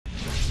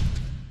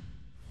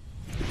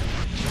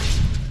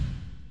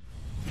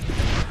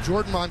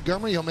Jordan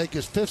Montgomery, he'll make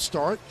his 5th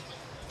start.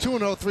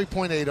 2-0,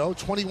 3.80,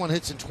 21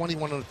 hits in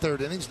 21 and a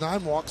third innings,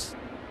 9 walks.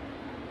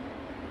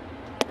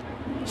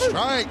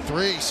 Strike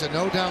 3,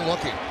 Sano down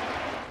looking.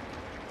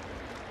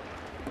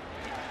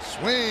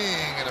 Swing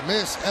and a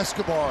miss.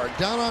 Escobar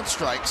down on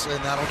strikes,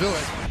 and that'll do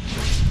it.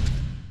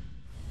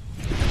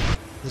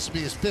 This will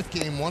be his 5th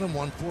game,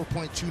 1-1,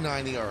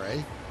 4.29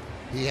 ERA.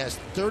 He has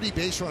 30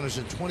 base runners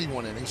in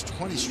 21 innings,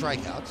 20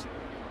 strikeouts.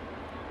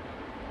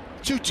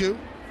 2-2.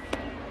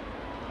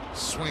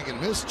 Swing and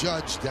miss.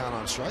 Judge down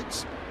on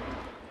strikes.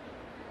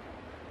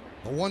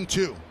 A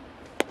 1-2.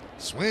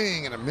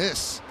 Swing and a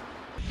miss.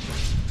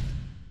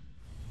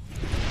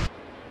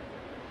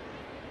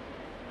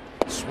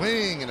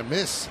 Swing and a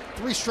miss.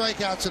 3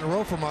 strikeouts in a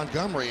row for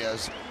Montgomery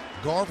as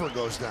Garver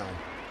goes down.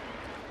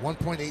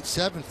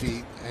 1.87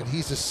 feet, and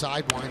he's a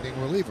sidewinding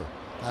reliever.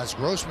 As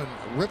Grossman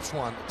rips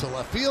one to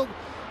left field,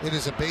 it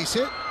is a base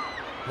hit.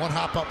 One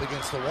hop up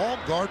against the wall.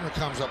 Gardner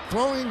comes up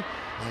throwing,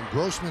 and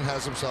Grossman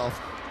has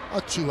himself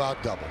a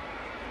 2-out double.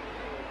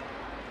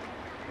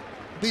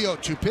 The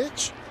 0-2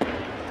 pitch.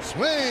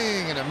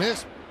 Swing and a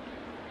miss.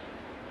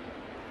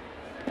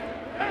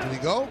 Did he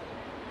go?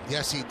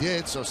 Yes, he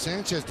did. So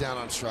Sanchez down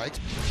on strikes.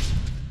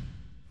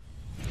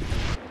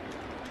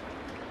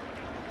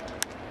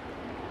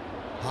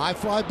 High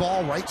fly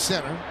ball, right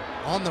center.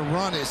 On the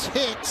run is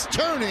Hicks,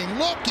 turning,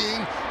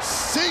 looking,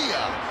 see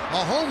ya.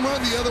 A home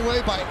run the other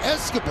way by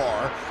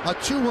Escobar, a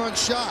 2-run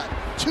shot,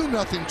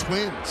 2-0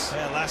 Twins.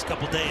 Yeah, last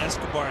couple days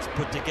Escobar's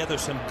put together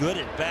some good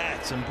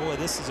at-bats, and boy,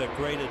 this is a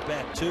great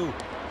at-bat too.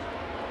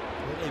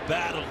 Really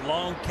battled,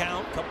 long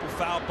count, couple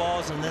foul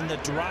balls, and then the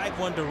drive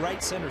one to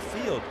right center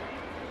field.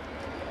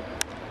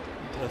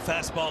 The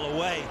fastball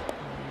away.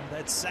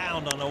 That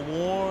sound on a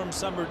warm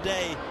summer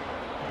day.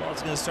 The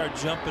ball's going to start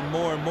jumping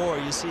more and more.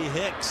 You see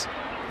Hicks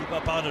keep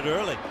up on it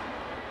early.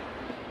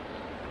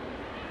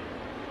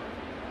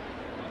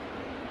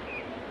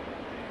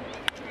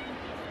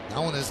 That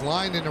one is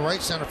lined into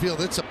right center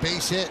field. It's a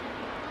base hit.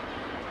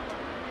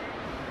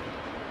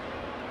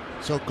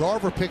 So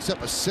Garver picks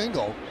up a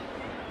single.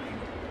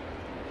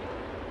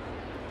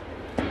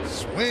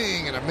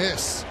 Swing and a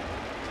miss.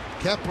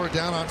 Kepler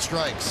down on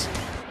strikes.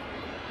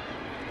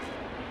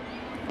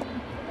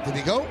 Did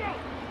he go?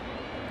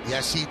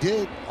 Yes, he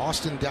did.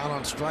 Austin down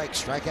on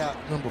strikes. Strikeout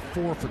number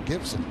 4 for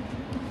Gibson.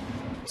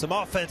 Some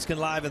offense can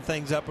liven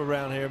things up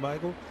around here,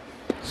 Michael.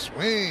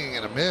 Swing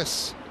and a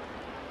miss.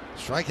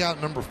 Strikeout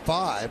number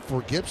 5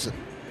 for Gibson.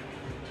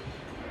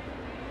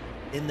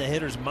 In the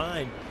hitter's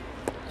mind.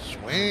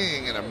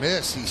 Swing and a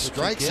miss. He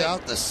strikes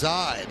out the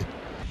side.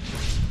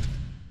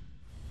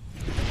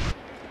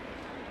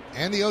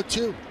 And the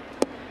 0-2.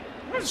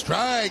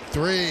 Strike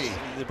 3.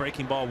 The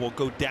breaking ball will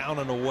go down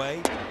and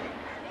away.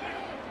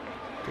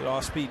 Good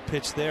off-speed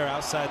pitch there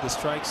outside the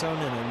strike zone,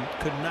 and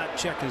could not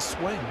check his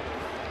swing.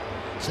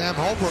 Sam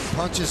Holbrook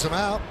punches him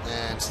out,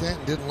 and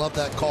Stanton didn't love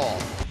that call.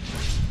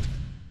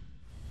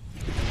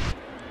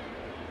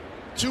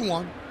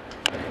 2-1.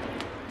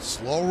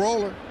 Slow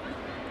roller.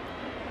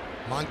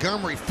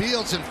 Montgomery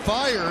fields and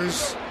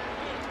fires,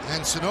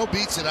 and Sano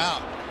beats it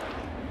out.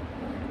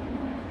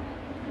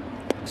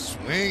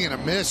 Swing and a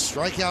miss.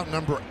 Strikeout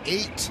number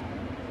 8.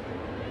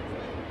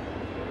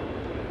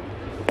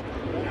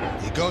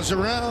 He goes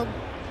around.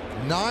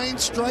 9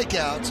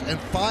 strikeouts and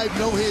 5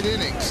 no-hit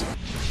innings.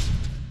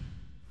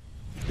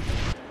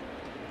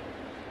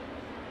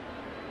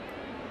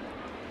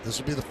 This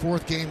will be the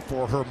 4th game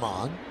for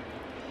Herman.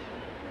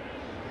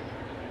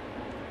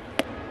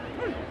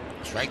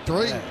 Strike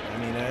 3. Yeah, I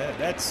mean,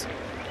 that's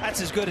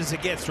as good as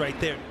it gets right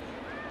there.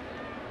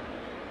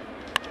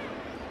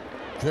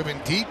 Driven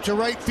deep to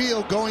right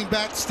field, going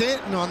back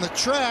Stanton on the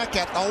track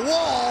at the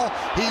wall.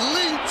 He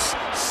leaps.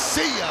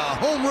 See ya.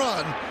 Home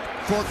run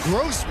for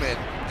Grossman,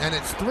 and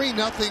it's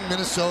 3-0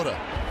 Minnesota.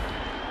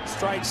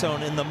 Strike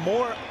zone, and the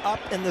more up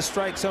in the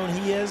strike zone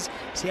he is,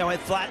 see how it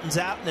flattens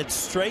out and it's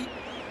straight?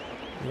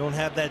 You don't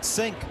have that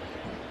sink.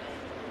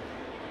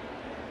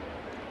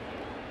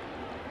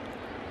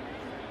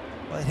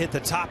 Well, it hit the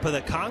top of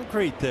the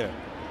concrete there.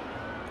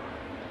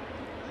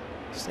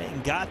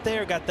 Stanton got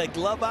there, got that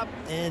glove up,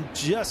 and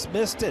just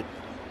missed it.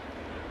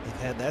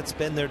 That's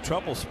been their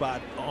trouble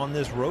spot on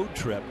this road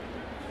trip.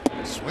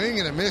 Swing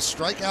and a miss.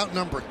 Strikeout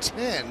number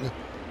 10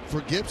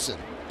 for Gibson.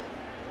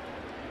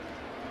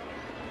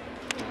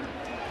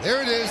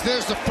 There it is.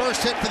 There's the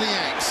first hit for the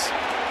Yanks.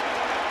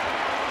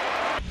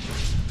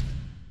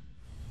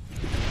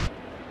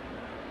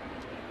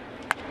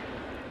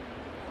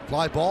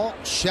 Fly ball,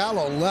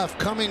 shallow left,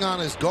 coming on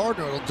as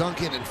Gardner. It'll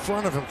dunk in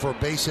front of him for a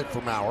base hit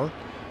for Mauer.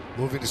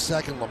 Moving to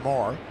second,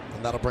 Lamar,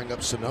 and that'll bring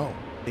up Sano.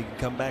 They can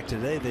come back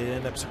today. They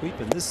end up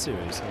sweeping this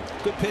series.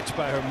 Good pitch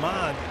by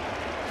Herman.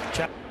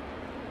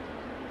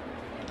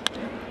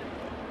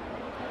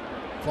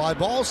 Fly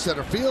ball,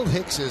 center field.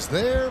 Hicks is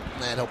there,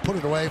 and he'll put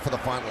it away for the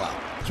final out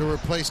to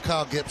replace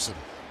Kyle Gibson.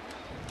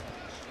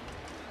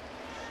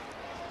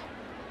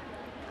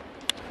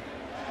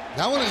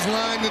 That one is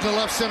lined into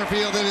left center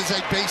field. It is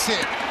a base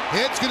hit.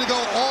 It's going to go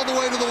all the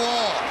way to the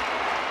wall.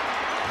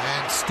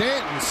 And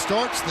Stanton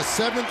starts the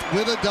 7th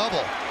with a double.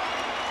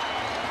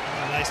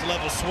 A nice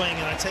level swing,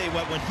 and I tell you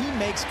what, when he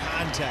makes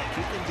contact,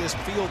 you can just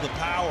feel the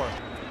power.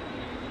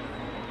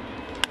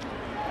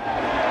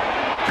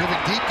 Given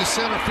deep to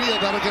center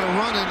field, that'll get a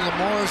run in.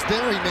 Lamar's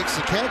there. He makes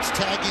the catch.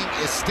 Tagging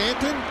is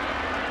Stanton.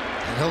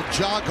 And he'll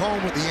jog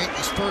home with the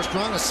Yankees' first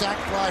run. A sac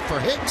fly for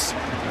Hicks.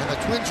 And the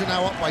Twins are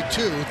now up by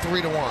 2,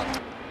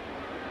 3-1.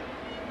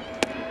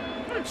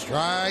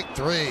 Strike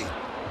 3.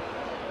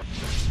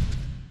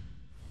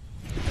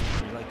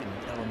 Like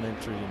in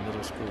elementary and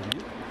middle school.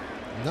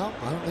 No,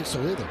 I don't think so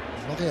either.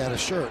 Looking at a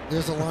shirt.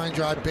 There's a line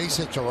drive, base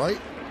hit to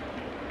right.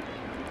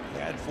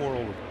 Add 4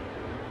 over.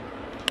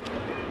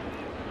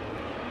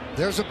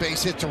 There's a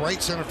base hit to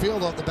right center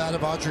field off the bat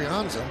of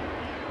Adrianza.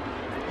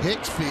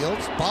 Hicks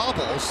fields,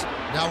 bobbles.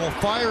 Now will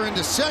fire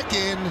into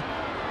second.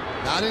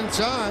 Not in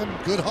time.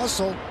 Good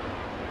hustle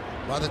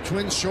by the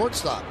Twins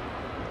shortstop.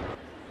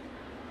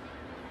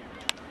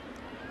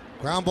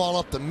 Ground ball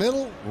up the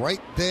middle.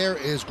 Right there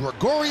is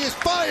Gregorius.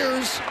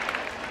 Fires.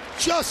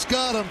 Just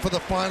got him for the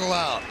final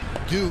out.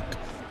 Duke,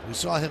 we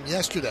saw him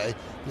yesterday.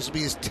 This will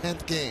be his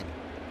 10th game.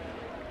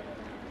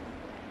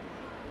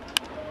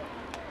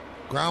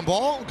 Ground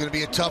ball, going to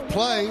be a tough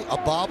play. A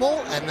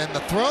bobble, and then the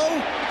throw,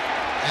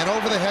 and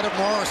over the head of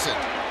Morrison.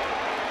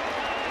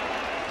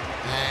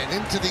 And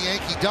into the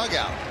Yankee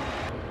dugout.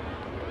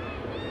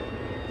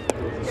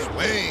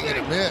 Swing and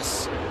a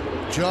miss.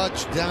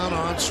 Judge down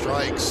on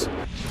strikes.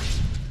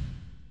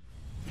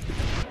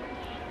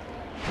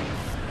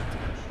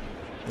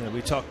 Yeah,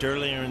 we talked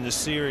earlier in the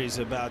series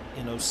about,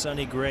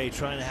 Sonny Gray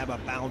trying to have a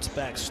bounce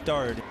back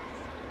start.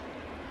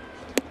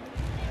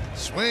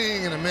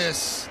 Swing and a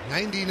miss.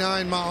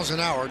 99 miles an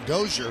hour.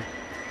 Dozier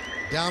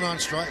down on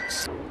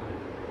strikes.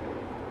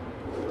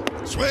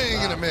 Swing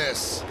and a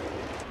miss.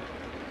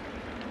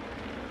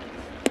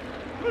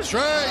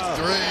 Strike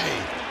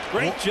 3.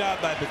 Great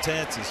job by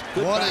Betances.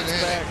 Good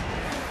bounce back.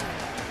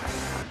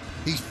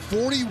 He's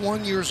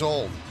 41 years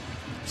old.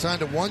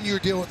 Signed a 1-year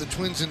deal with the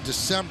Twins in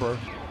December.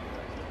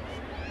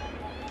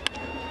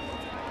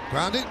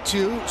 Grounded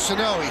to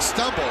Sano. He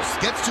stumbles,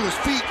 gets to his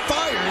feet,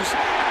 fires,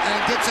 and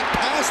gets it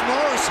past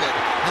Morrison.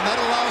 And that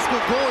allows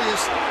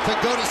Gregorius to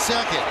go to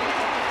second.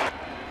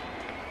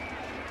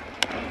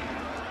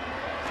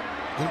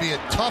 Going to be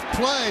a tough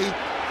play,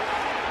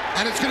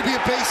 and it's going to be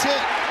a base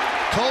hit.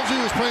 Told you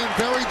he was playing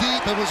very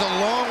deep. It was a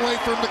long way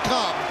for him to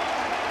come.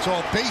 So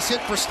a base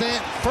hit for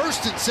Stanton.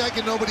 First and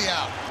second, nobody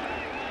out.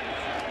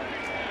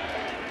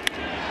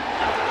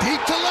 Deep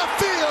to left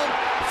field.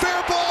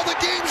 Fair ball, the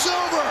game's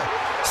over.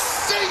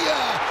 See ya!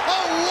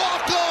 A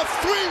walk-off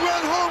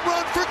 3-run home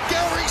run for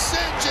Gary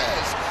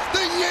Sanchez.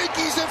 The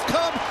Yankees have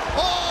come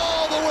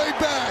all the way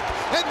back,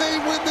 and they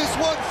win this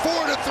one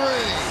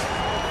 4-3.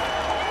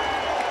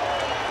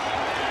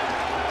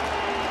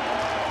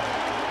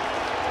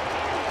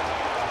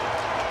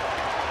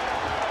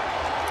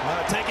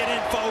 Take it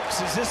in, folks.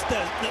 Is this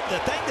the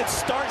thing that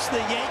starts the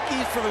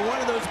Yankees for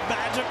one of those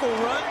magical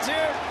runs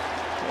here?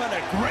 What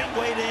a great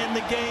way to end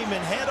the game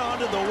and head on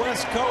to the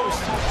West Coast.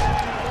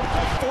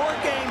 A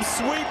 4-game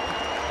sweep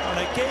on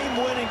a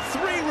game-winning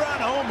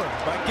 3-run homer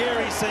by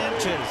Gary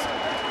Sanchez.